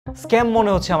Scam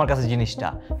মনে হচ্ছে আমার কাছে জিনিসটা।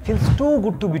 Feels two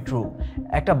good to be true.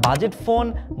 একটা বাজেট ফোন,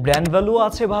 ব্র্যান্ড ভ্যালু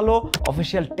আছে ভালো,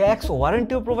 অফিসিয়াল ট্যাক্স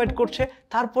ওয়ারেন্টিও প্রোভাইড করছে,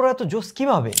 তারপরে এত জোস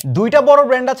কিভাবে? দুইটা বড়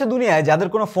ব্র্যান্ড আছে দুনিয়ায় যাদের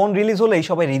কোনো ফোন রিলিজ হলেই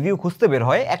সবাই রিভিউ খুঁজতে বের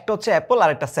হয়, একটা হচ্ছে অ্যাপল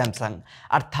আর একটা স্যামসাং।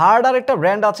 আর থার্ড আর একটা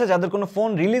ব্র্যান্ড আছে যাদের কোনো ফোন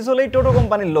রিলিজ হলেই টোটো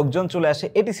কোম্পানির লোকজন চলে আসে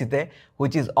এটিসিতে,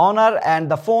 which is honour, and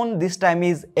the phone this time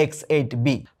is X8b।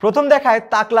 প্রথম দেখায়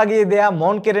তাক লাগিয়ে দেয়া,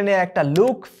 মন কেড়ে নেয়া একটা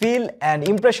লুক, ফিল অ্যান্ড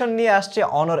ইমপ্রেশন নিয়ে আসছে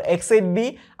অনর X8b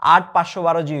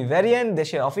 8/512GB ভ্যারিয়েন্ট,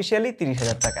 দেশে অফিসিয়ালি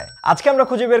 30,000 টাকায়। আজকে আমরা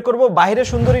খুঁজে বের করব বাইরে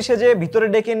সুন্দরী সেজে ভিতরে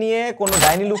ডেকে নিয়ে কোনো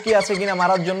ডাইনি লুকি আছে কিনা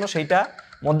মারার জন্য সেইটা।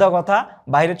 মোদ্দা কথা,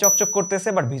 বাইরে চকচক করতেছে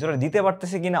বাট ভিতরে দিতে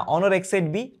পারতেছে কিনা অনর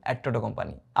X8b এট টোটো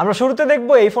কোম্পানি। আমরা শুরুতে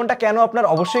দেখবো এই ফোনটা কেন আপনার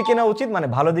অবশ্যই কেনা উচিত, মানে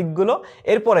ভালো দিকগুলো।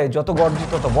 এরপরে যত গর্জি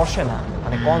তত বর্ষে না,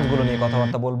 মানে কনসগুলো নিয়ে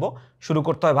কথাবার্তা বলবো। শুরু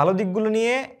করতে হয় ভালো দিকগুলো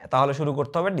নিয়ে, তাহলে শুরু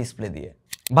করতে হবে ডিসপ্লে দিয়ে।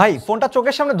 ভাই, ফোনটা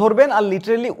চোখের সামনে ধরবেন আর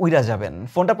লিটারেলি উইরা যাবেন।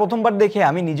 ফোনটা প্রথমবার দেখে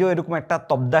আমি নিজেও এরকম একটা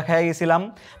তবদা খেয়ে গেছিলাম।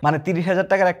 মানে 30,000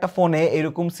 টাকার একটা ফোনে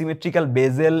এরকম সিমেট্রিক্যাল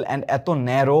বেজেল অ্যান্ড এত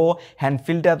ন্যারো,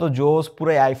 হ্যান্ডফিলটা এত জোস,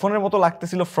 পুরো আইফোনের মতো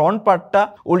লাগতেছিল ফ্রন্ট পার্টটা।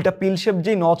 উল্টা পিল শেপ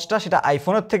যেই নচটা সেটা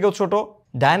আইফোনের থেকেও ছোট।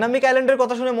 ডাইনামিক আইল্যান্ডের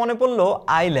কথা শুনে মনে পড়লো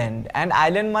আইল্যান্ড, অ্যান্ড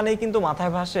আইল্যান্ড মানেই কিন্তু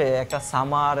মাথায় ভাসে একটা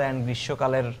সামার অ্যান্ড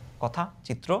গ্রীষ্মকালের কথা,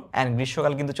 চিত্র। অ্যান্ড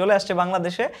গ্রীষ্মকাল কিন্তু চলে আসছে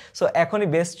বাংলাদেশে। সো এখনই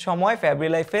বেস্ট সময়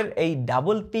ফ্যাব্রিলাইফের এই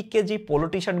ডাবল পিকে যে পোলো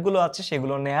টি শার্টগুলো আছে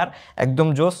সেগুলো নেয়ার। একদম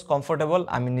জোস, কমফোর্টেবল,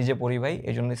 আমি নিজে পরি ভাই,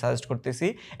 এই জন্যই সাজেস্ট করতেছি।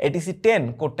 ATC10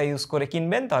 কোডটা ইউজ করে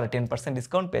কিনবেন, তাহলে 10%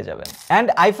 ডিসকাউন্ট পেয়ে যাবেন। অ্যান্ড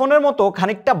আইফোনের মতো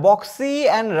খানিকটা বক্সি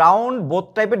অ্যান্ড রাউন্ড বোথ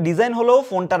টাইপের ডিজাইন হলেও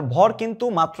ফোনটার ভর কিন্তু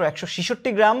মাত্র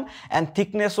 166 গ্রাম অ্যান্ড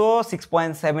থিকনেসও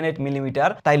 6.78 মিলিমিটার।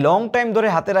 তাই লং টাইম ধরে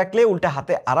হাতে রাখলে উল্টা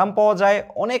হাতে আরাম পাওয়া যায়।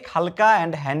 অনেক হালকা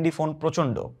অ্যান্ড হ্যান্ডি ফোন,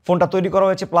 প্রচণ্ড। ফোনটা তৈরি করা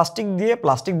হয়েছে প্লাস্টিক দিয়ে,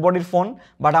 প্লাস্টিক বডির ফোন।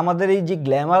 বাট আমাদের এই যে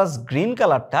গ্ল্যামারাস গ্রিন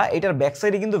কালারটা, এটার ব্যাক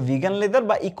সাইডে কিন্তু ভিগান লেদার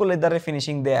বা ইকো লেদারের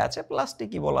ফিনিশিং দেওয়া আছে,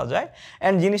 প্লাস্টিকই বলা যায়।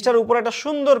 অ্যান্ড জিনিসটার উপরে একটা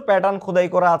সুন্দর প্যাটার্ন খোদাই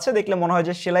করা আছে, দেখলে মনে হয়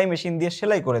যে সেলাই মেশিন দিয়ে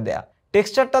সেলাই করে দেয়া।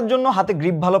 টেক্সচারটার জন্য হাতে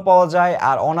গ্রিপ ভালো পাওয়া যায়।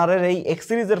 আর অনারের এই X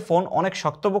সিরিজের ফোন অনেক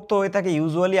শক্তপোক্ত হয়ে থাকে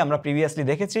ইউজুয়ালি, আমরা প্রিভিয়াসলি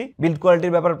দেখেছি। বিল্ড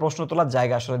কোয়ালিটির ব্যাপারে প্রশ্ন তোলার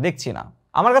জায়গা আসলে দেখছি না।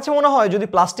 আমার কাছে মনে হয় যদি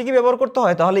প্লাস্টিকই ব্যবহার করতে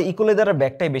হয় তাহলে ইকো লেদারের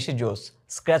ব্যাগটাই বেশি জোস।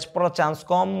 স্ক্র্যাচ পড়ার চান্স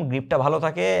কম, গ্রিপটা ভালো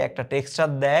থাকে, একটা টেক্সচার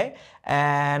দেয়।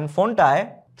 অ্যান্ড ফোনটায়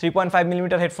 3.5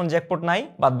 মিলিমিটার হেডফোন জ্যাকপোর্ট নাই,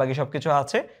 বাদ বাকি সব কিছু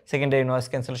আছে। সেকেন্ডারি নয়েজ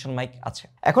ক্যান্সেলেশন মাইক আছে।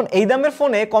 এখন এই দামের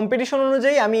ফোনে কম্পিটিশন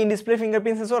অনুযায়ী আমি ইন ডিসপ্লে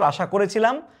ফিঙ্গারপ্রিন্ট সেন্সর আশা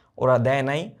করেছিলাম, ওরা দেয়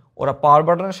নাই। ওরা পাওয়ার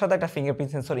বাটনের সাথে একটা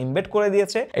ফিঙ্গারপ্রিন্ট সেন্সর ইমবেড করে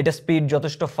দিয়েছে। এটা স্পিড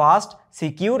যথেষ্ট ফাস্ট,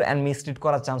 সিকিউর অ্যান্ড মিসরিড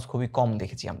করার চান্স খুবই কম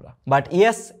দেখেছি আমরা। But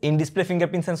yes, in display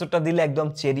fingerprint সেন্সরটা দিলে একদম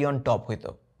চেরি অন টপ হইতো,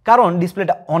 কারণ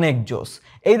ডিসপ্লেটা অনেক জোস।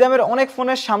 এই দামের অনেক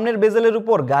ফোনের সামনের বেজেলের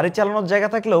উপর গাড়ি চালানোর জায়গা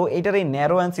থাকলেও এটার এই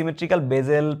narrow and symmetrical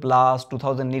basil plus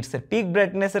 2000 নিটসের pick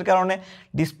ব্রাইটনেসের কারণে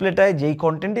ডিসপ্লেটায় যেই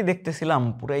কন্টেন্টই দেখতেছিলাম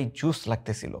পুরাই জুস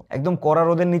লাগতেছিল। একদম কড়া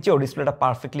রোদের নিচেও ডিসপ্লেটা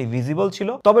পারফেক্টলি ভিজিবল ছিল।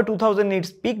 তবে 2000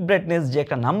 নিটস পিক ব্রাইটনেস যে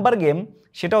একটা নাম্বার গেম,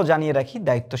 সেটাও জানিয়ে রাখি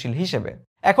দায়িত্বশীল হিসেবে।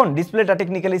 এখন ডিসপ্লেটা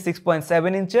টেকনিক্যালি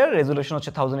 6.7 ইঞ্চের, রেজুলেশন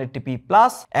হচ্ছে 1080p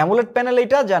প্লাস। অ্যামোলেড প্যানেল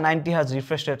এটা, যা 90 হার্জ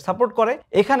রিফ্রেশ রেট সাপোর্ট করে।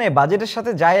 এখানে বাজেটের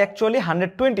সাথে যায় অ্যাকচুয়ালি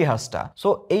 120 হার্জটা। সো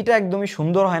এইটা একদমই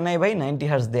সুন্দর হয় নাই ভাই 90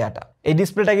 হার্জ দেয়াটা। এই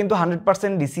ডিসপ্লেটা কিন্তু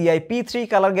 100% DCI P3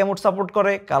 কালার গ্যামোড সাপোর্ট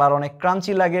করে। কালার অনেক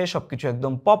ক্রাঞ্চি লাগে, সবকিছু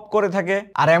একদম পপ করে থাকে।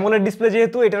 আর অ্যামোলেড ডিসপ্লে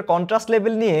যেহেতু, এটার কন্ট্রাস্ট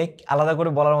লেভেল নিয়ে আলাদা করে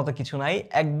বলার মতো কিছু নাই।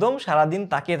 একদম সারাদিন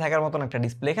তাকিয়ে থাকার মতন একটা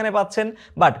ডিসপ্লে এখানে পাচ্ছেন।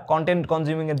 বাট কন্টেন্ট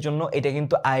কনজিউমিং এর জন্য এটা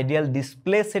কিন্তু আইডিয়াল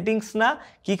ডিসপ্লে সেটিংস না।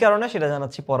 কি কারণে সেটা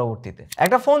জানাচ্ছি পরবর্তীতে।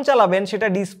 একটা ফোন চালাবেন, সেটা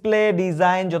ডিসপ্লে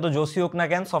ডিজাইন যত জোসি হোক না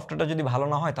কেন, সফটওয়্যারটা যদি ভালো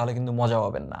না হয় তাহলে কিন্তু মজা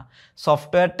পাবেন না।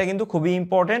 সফটওয়্যারটা কিন্তু খুবই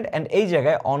ইম্পর্টেন্ট, অ্যান্ড এই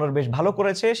জায়গায় অনর বেশ ভালো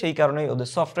করেছে। সেই কারণেই ওদের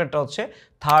সফটওয়্যারটা হচ্ছে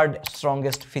থার্ড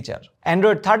স্ট্রংগেস্ট ফিচার।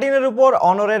 অ্যান্ড্রয়েড 13 এর উপর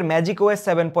অনরের ম্যাজিক ওএস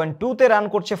 7.2 রান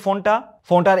করছে ফোনটা।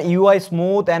 ফোনটার UI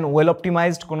smooth and well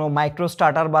optimised, কোনো মাইক্রো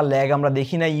স্টার্টার বা ল্যাগ আমরা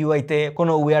দেখি না ইউআইতে,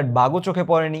 কোনো উইয়ার্ড বাগও চোখে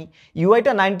পড়েনি।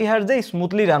 ইউআইটা 90 হার্জেই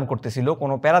স্মুথলি রান করতেছিল,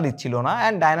 কোনো প্যারা দিচ্ছিল না।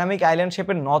 অ্যান্ড ডাইনামিক আইল্যান্ড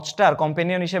শেপের নচটার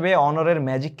কম্পেনিয়ন হিসেবে অনরের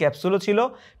ম্যাজিক ক্যাপসুলও ছিল।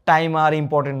 Timer,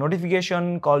 important notification,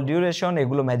 call duration,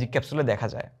 এগুলো ম্যাজিক ক্যাপসুলে দেখা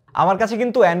যায়। আমার কাছে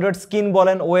কিন্তু অ্যান্ড্রয়েড স্ক্রিন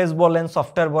বলেন, ওএস বলেন,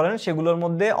 সফটওয়্যার বলেন, সেগুলোর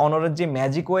মধ্যে অনরের যে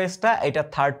ম্যাজিক ওএসটা, এটা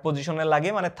থার্ড পজিশনে লাগে,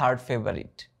 মানে থার্ড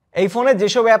ফেভারিট। এই ফোনে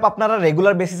যেসব অ্যাপ আপনারা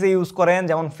রেগুলার বেসিসে ইউজ করেন,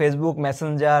 যেমন Facebook,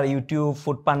 Messenger, YouTube,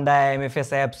 Foodpanda, MFS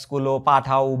অ্যাপসগুলো,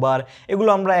 পাঠাও, উবার, এগুলো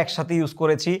আমরা একসাথে ইউজ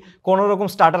করেছি। কোনো রকম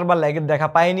স্টার্টার বা ল্যাগের দেখা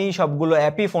পাইনি। সবগুলো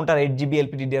অ্যাপই ফোনটার 8GB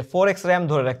LPDDR4X র্যাম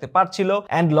ধরে রাখতে পারছিল।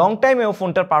 অ্যান্ড লং টাইমেও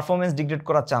ফোনটার পারফরমেন্স ডিগ্রেড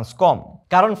করার চান্স কম,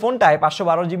 কারণ ফোনটায়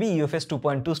 512GB UFS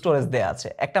 2.2 স্টোরেজ দেওয়া আছে।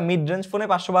 একটা মিড রেঞ্জ ফোনে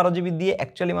 512GB দিয়ে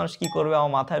অ্যাকচুয়ালি মানুষ কি করবে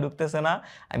আমার মাথায় ঢুকতেছে না,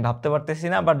 আমি ভাবতে পারতেছি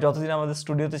না। বাট যতদিন আমাদের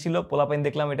স্টুডিওতে ছিল, পোলাপাইন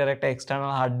দেখলাম এটার একটা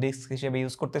এক্সটার্নাল হার্ড ডিস্ক হিসেবে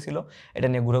ইউজ করতেছে। করতেছিল, এটা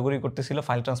নিয়ে ঘোরাঘুরি করতেছিল,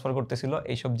 ফাইল ট্রান্সফার করতেছিল,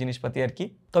 এইসব জিনিসপাতি আর কি।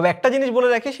 তবে একটা জিনিস বলে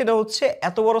রাখি, সেটা হচ্ছে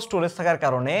এত বড় স্টোরেজ থাকার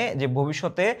কারণে যে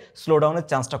ভবিষ্যতে স্লোডাউনের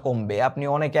চান্সটা কমবে। আপনি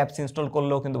অনেক অ্যাপস ইনস্টল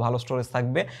করলেও কিন্তু ভালো স্টোরেজ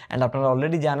থাকবে। অ্যান্ড আপনারা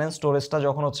অলরেডি জানেন স্টোরেজটা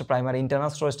যখন হচ্ছে প্রাইমারি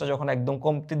ইন্টারনাল স্টোরেজটা যখন একদম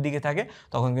কমতির দিকে থাকে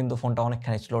তখন কিন্তু ফোনটা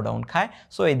অনেকখানি স্লোডাউন খায়।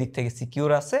 সো এই দিক থেকে সিকিউর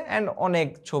আছে অ্যান্ড অনেক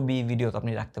ছবি ভিডিও তো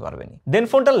আপনি রাখতে পারবেনই। দেন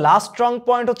ফোনটার লাস্ট স্ট্রং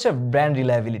পয়েন্ট হচ্ছে ব্র্যান্ড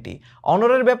রিলায়েবিলিটি।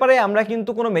 অনরের ব্যাপারে আমরা কিন্তু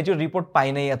কোনো মেজর রিপোর্ট পাই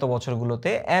নাই এত বছরগুলোতে,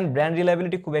 অ্যান্ড ব্র্যান্ড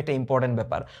রিলায়েবিলিটি খুব একটা ইম্পর্টেন্ট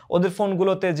ব্যাপার। ওদের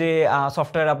ফোনগুলোতে যে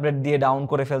সফটওয়্যার আপডেট দিয়ে ডাউন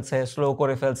করে ফেলছে, স্লো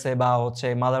করে ফেলছে, বা হচ্ছে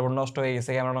মাদারবোর্ড নষ্ট হয়ে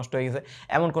গেছে, ক্যামেরা নষ্ট হয়ে গেছে,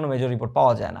 এমন কোনো মেজর রিপোর্ট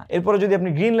পাওয়া যায় না। এরপরে যদি আপনি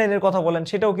গ্রিন লাইনের কথা বলেন,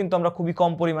 সেটাও কিন্তু আমরা খুবই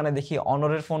কম পরিমাণে দেখি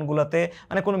অনরের ফোনগুলোতে,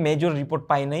 মানে কোনো মেজর রিপোর্ট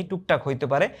পাই নাই, টুকটাক হইতে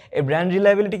পারে। এই ব্র্যান্ড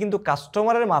রিলায়েবিলিটি কিন্তু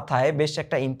কাস্টমারের মাথায় বেশ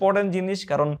একটা ইম্পর্টেন্ট জিনিস,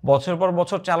 কারণ বছর পর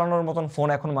বছর চালানোর মতন ফোন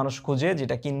এখন মানুষ খুঁজে,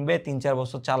 যেটা কিনবে 3-4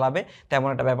 বছর চালাবে, তেমন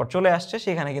একটা ব্যাপার চলে আসছে।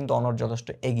 সেখানে কিন্তু অনর যথেষ্ট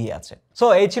এগিয়ে আছে। সো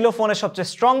এই ছিল ফোনের সবচেয়ে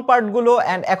স্ট্রং পার্টগুলো,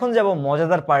 অ্যান্ড এখন যাব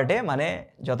মজাদার পার্টে, মানে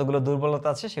যতগুলো দুর্বলতা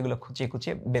আছে সেগুলো খুঁচিয়ে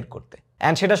খুঁচিয়ে বের করতে।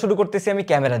 অ্যান্ড সেটা শুরু করতেছি আমি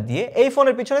ক্যামেরা দিয়ে। এই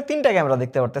ফোনের পিছনে 3টা ক্যামেরা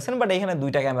দেখতে পারতেছেন, বাট এখানে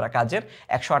 2টা ক্যামেরা কাজের,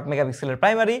 108 মেগাপিক্সেলের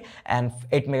প্রাইমারি অ্যান্ড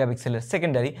 8 মেগাপিক্সেলের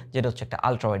সেকেন্ডারি, যেটা হচ্ছে একটা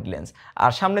আলট্রা ওয়াইড লেন্স।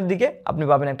 আর সামনের দিকে আপনি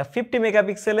পাবেন একটা 50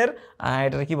 মেগাপিক্সেলের,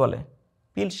 এটা কি বলে,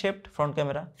 পিল শেপড ফ্রন্ট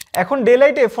ক্যামেরা। এখন ডে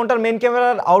লাইটে ফোনটার মেইন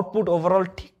ক্যামেরার আউটপুট ওভারঅল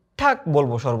ঠিকঠাক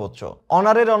বলবো সর্বোচ্চ।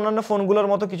 অনারের অন্যান্য ফোনগুলোর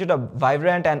মতো কিছুটা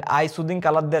vibrant and I soothing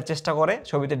colour দেওয়ার চেষ্টা করে,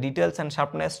 ছবিতে ডিটেলস অ্যান্ড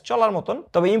শার্পনেস চলার মতন,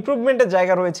 তবে ইমপ্রুভমেন্টের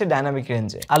জায়গা রয়েছে ডাইনামিক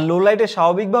রেঞ্জে। আর লো লাইটে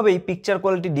স্বাভাবিকভাবেই পিকচার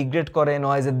কোয়ালিটি ডিগ্রেড করে,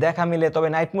 নয়েজের দেখা মিলে, তবে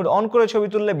নাইট মোড অন করে ছবি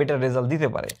তুললে বেটার রেজাল্ট দিতে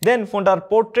পারে। দেন ফোনটার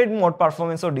পোর্ট্রেট মোড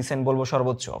পারফরমেন্সও ডিসেন্ট বলবো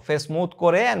সর্বোচ্চ, ফেস স্মুথ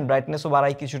করে অ্যান্ড ব্রাইটনেসও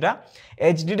বাড়ায় কিছুটা।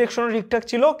 এজ ডিটেকশনও ঠিকঠাক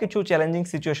ছিল, কিছু চ্যালেঞ্জিং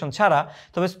সিচুয়েশন ছাড়া,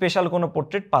 তবে স্পেশাল কোনো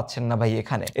পোর্ট্রেট পাচ্ছেন না ভাই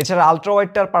এখানে। এছাড়া আলট্রা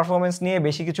ওয়াইডটার পারফরমেন্স নিয়ে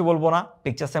বেশি কিছু বলবো না,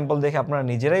 পিকচার স্যাম্পল দেখে আপনারা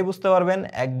নিজেরাই বুঝতে পারবেন,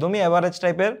 একদমই অ্যাভারেজ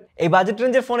টাইপের। এই বাজেট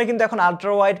রেঞ্জের ফোনে কিন্তু এখন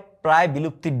আলট্রা ওয়াইড প্রায়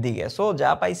বিলুপ্তির দিকে, সো যা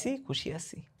পাইছি খুশি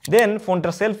আছি। দেন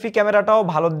ফোনটার সেলফি ক্যামেরাটাও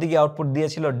ভালোর দিকে আউটপুট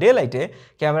দিয়েছিল ডে লাইটে।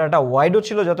 ক্যামেরাটা ওয়াইডও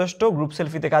ছিল যথেষ্ট, গ্রুপ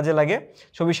সেলফিতে কাজে লাগে।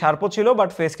 ছবি শার্পও ছিল, বাট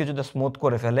ফেস কিছুটা স্মুথ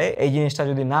করে ফেলে, এই জিনিসটা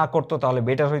যদি না করতো তাহলে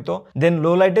বেটার হইতো। দেন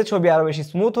লো লাইটে ছবি আরো বেশি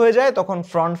স্মুথ হয়ে যায়, তখন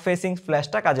ফ্রন্ট ফেসিং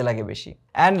ফ্ল্যাশটা কাজে লাগে বেশি।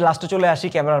 অ্যান্ড লাস্টে চলে আসি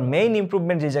ক্যামেরার মেইন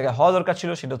ইমপ্রুভমেন্ট যে জায়গায় হওয়া দরকার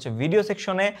ছিল, সেটা হচ্ছে ভিডিও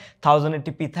সেকশনে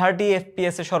 1080p 30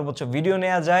 fps এ সর্বোচ্চ ভিডিও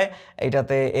নেওয়া যায়,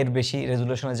 এটাতে এর বেশি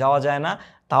রেজুলেশনে যাওয়া যায় না।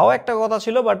 তাও একটা কথা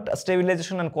ছিল, বাট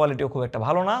স্টেবিলাইজেশন অ্যান্ড কোয়ালিটিও খুব একটা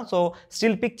ভালো না। সো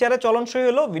স্টিল পিকচারে চলনসই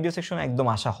হলো, ভিডিও সেকশনে একদম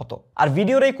আশা হতো। আর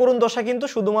ভিডিওর এই করুণ দশা কিন্তু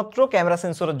শুধুমাত্র ক্যামেরা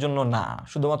সেন্সরের জন্য না,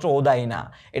 শুধুমাত্র ও দায়ী না,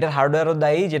 এটার হার্ডওয়্যারও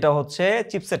দায়ী, যেটা হচ্ছে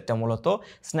চিপসেটটা মূলত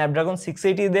স্ন্যাপড্রাগন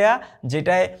 680 দেয়া,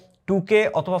 যেটায় 2K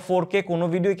অথবা 4K কোনো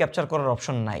ভিডিও ক্যাপচার করার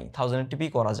অপশন নাই, 1080p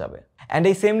করা যাবে। অ্যান্ড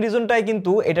এই সেম রিজনটাই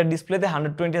কিন্তু এটার ডিসপ্লেতে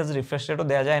 120 Hz রিফ্রেশ রেটও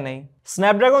দেওয়া যায় নাই।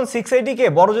 স্ন্যাপড্রাগন 680কে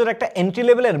বড়জোর একটা এন্ট্রি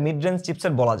লেভেলের মিড রেঞ্জ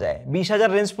চিপসেট বলা যায়। 20,000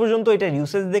 রেঞ্জ পর্যন্ত এটার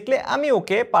ইউসেজ দেখলে আমি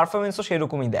ওকে, পারফরমেন্সও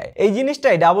সেরকমই দেয়। এই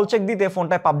জিনিসটাই ডাবল চেক দিতে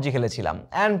ফোনটায় পাবজি খেলেছিলাম,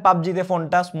 অ্যান্ড পাবজিতে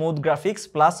ফোনটা smooth graphics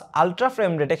plus ultra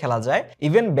frame রেটে খেলা যায়,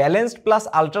 ইভেন ব্যালেন্সড প্লাস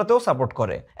আলট্রাতেও সাপোর্ট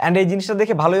করে। অ্যান্ড এই জিনিসটা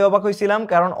দেখে ভালোই অবাক হয়েছিলাম,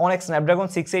 কারণ অনেক স্ন্যাপড্রাগন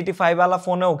 685 ওয়ালা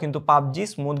ফোনেও কিন্তু পাবজি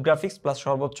স্মুথ গ্রাফিক্স প্লাস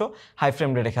সর্বোচ্চ হাই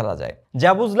ফ্রেম রেটে খেলা যায়।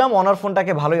 যা বুঝলাম অনার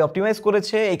ফোনটাকে ভালোই অপটিমাইজ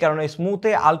করেছে, এই কারণে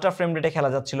স্মুথে আলট্রা ফ্রেম রেটে খেলা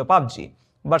যাচ্ছিল PUBG.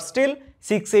 But still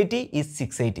 680 is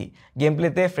 680। Game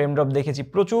প্লেতে ফ্রেম ড্রপ দেখেছি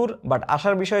প্রচুর, বাট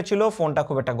আসার বিষয় ছিল ফোনটা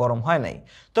খুব একটা গরম হয় নাই।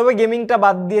 তবে গেমিংটা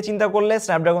বাদ দিয়ে চিন্তা করলে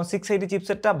স্ন্যাপড্রাগন 680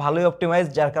 চিপসেটটা ভালোই অপটিমাইজ,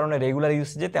 যার কারণে রেগুলার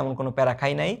ইউসেজে তেমন কোনো প্যারা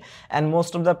খাই নাই, and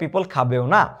most of the people খাবেও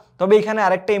না। তবে এখানে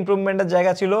আরেকটা ইমপ্রুভমেন্টের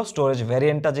জায়গা ছিল, স্টোরেজ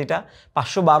ভ্যারিয়েন্টটা, যেটা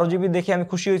 512 GB দেখে আমি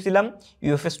খুশি হয়েছিলাম।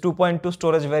 UFS 2.2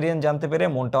 স্টোরেজ ভ্যারিয়েন্ট জানতে পেরে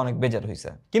মনটা অনেক বেজার হয়েছে।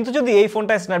 কিন্তু যদি এই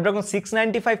ফোনটায় স্ন্যাপড্রাগন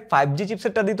 695 5G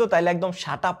চিপসেটটা দিত, তাহলে একদম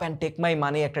shut up and take my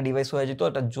মানি একটা ডিভাইস হয়ে যেত,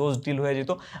 একটা জোস ডিল হয়ে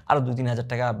যেত। আরও 2-3 হাজার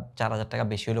টাকা 4,000 টাকা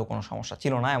বেশি হলেও কোনো সমস্যা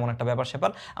ছিল না, এমন একটা ব্যাপার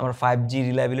স্যাপার। আমরা 5G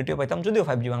রিলায়েবিলিটিও পাইতাম, যদিও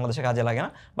 5G বাংলাদেশে কাজে লাগে না,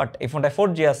 বাট এই ফোনটায়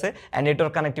 4G আছে। অ্যান্ড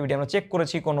নেটওয়ার্ক কানেক্টিভিটি আমরা চেক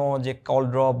করেছি, কোনো যে কল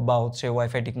ড্রপ বা হচ্ছে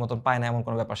ওয়াইফাই ঠিক মতন পায় না, এমন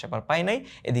কোনো ব্যাপার স্যাপার পাই নাই,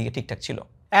 এদিকে ঠিকঠাক ছিল।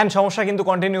 অ্যান্ড সমস্যা কিন্তু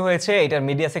কন্টিনিউ হয়েছে এটার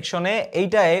মিডিয়া সেকশনে।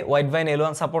 এইটায় ওয়াইড ভাইন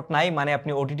L1 সাপোর্ট নাই, মানে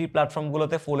আপনি ওটিটি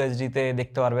প্ল্যাটফর্মগুলোতে ফুল এইচডিতে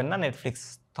দেখতে পারবেন না, নেটফ্লিক্স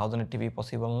 1080p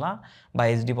পসিবল না বা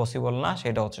এইচডি পসিবল না,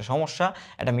 সেটা হচ্ছে সমস্যা।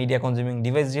 একটা মিডিয়া কনজিউমিং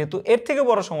ডিভাইস যেহেতু, এর থেকে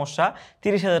বড় সমস্যা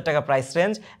 30,000 টাকা প্রাইস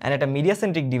রেঞ্জ অ্যান্ড একটা মিডিয়া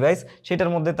সেন্ট্রিক ডিভাইস, সেটার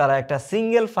মধ্যে তারা একটা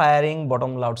single firing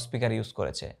bottom loud speaker use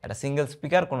করেছে। একটা সিঙ্গেল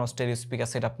স্পিকার, কোনো স্টেরিও স্পিকার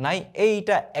সেট আপ নাই,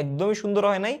 এইটা একদমই সুন্দর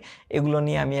হয় নাই। এগুলো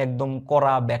নিয়ে আমি একদম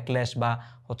কড়া ব্যাকল্যাশ বা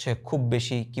হচ্ছে খুব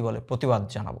বেশি কি বলে প্রতিবাদ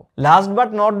জানাবো। Last but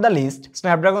not the list,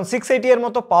 Snapdragon 680 এর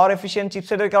মতো পাওয়ার এফিশিয়েন্ট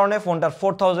চিপসেটের কারণে ফোনটার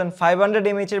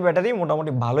 4500 mAh এর ব্যাটারি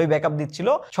মোটামুটি ভালোই ব্যাকআপ দিচ্ছিল।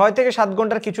 6 থেকে 7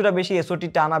 ঘন্টার কিছুটা বেশি এসওটি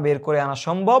টানা বের করে আনা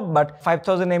সম্ভব, বাট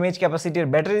 5000 mAh ক্যাপাসিটির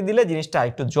ব্যাটারি দিলে জিনিসটা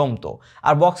একটু জমতো।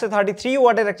 আর বক্সে 33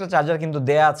 ওয়াটের একটা চার্জার কিন্তু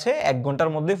দেয়া আছে, 1 ঘন্টার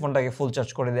মধ্যেই ফোনটাকে ফুল চার্জ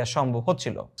করে দেওয়া সম্ভব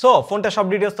হচ্ছিল। সো ফোনটা সব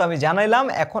ডিটেলস তো আমি জানাইলাম,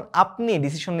 এখন আপনি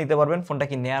ডিসিশন নিতে পারবেন ফোনটা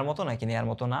কি নেয়ার মতো নাকি নেয়ার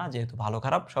মতো না, যেহেতু ভালো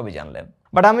খারাপ সবই জানলেন।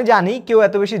 বাট আমি জানি কেউ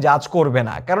এত বেশি জাজ করবে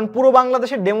না, কারণ পুরো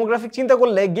বাংলাদেশের ডেমোগ্রাফিক চিন্তা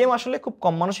করলে গেম আসলে খুব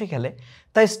কম মানুষই খেলে।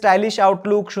 তাই স্টাইলিশ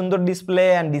আউটলুক, সুন্দর ডিসপ্লে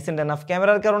অ্যান্ড ডিসেন্ট এনাফ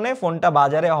ক্যামেরার কারণে ফোনটা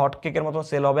বাজারে হট কেকের মতো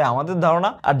সেল হবে আমাদের ধারণা।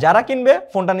 আর যারা কিনবে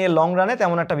ফোনটা নিয়ে লং রানে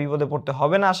তেমন একটা বিপদে পড়তে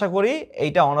হবে না আশা করি।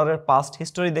 এইটা অনারের পাস্ট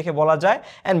হিস্টোরি দেখে বলা যায়,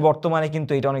 অ্যান্ড বর্তমানে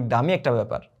কিন্তু এটা অনেক দামি একটা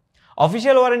ব্যাপার।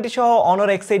 অফিসিয়াল ওয়ারেন্টি সহ অনর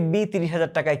X8b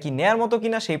 30,000 টাকায় কি নেয়ার মতো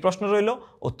কিনা সেই প্রশ্ন রইল,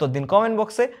 উত্তর দিন কমেন্ট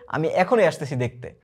বক্সে, আমি এখনই আসতেছি দেখতে।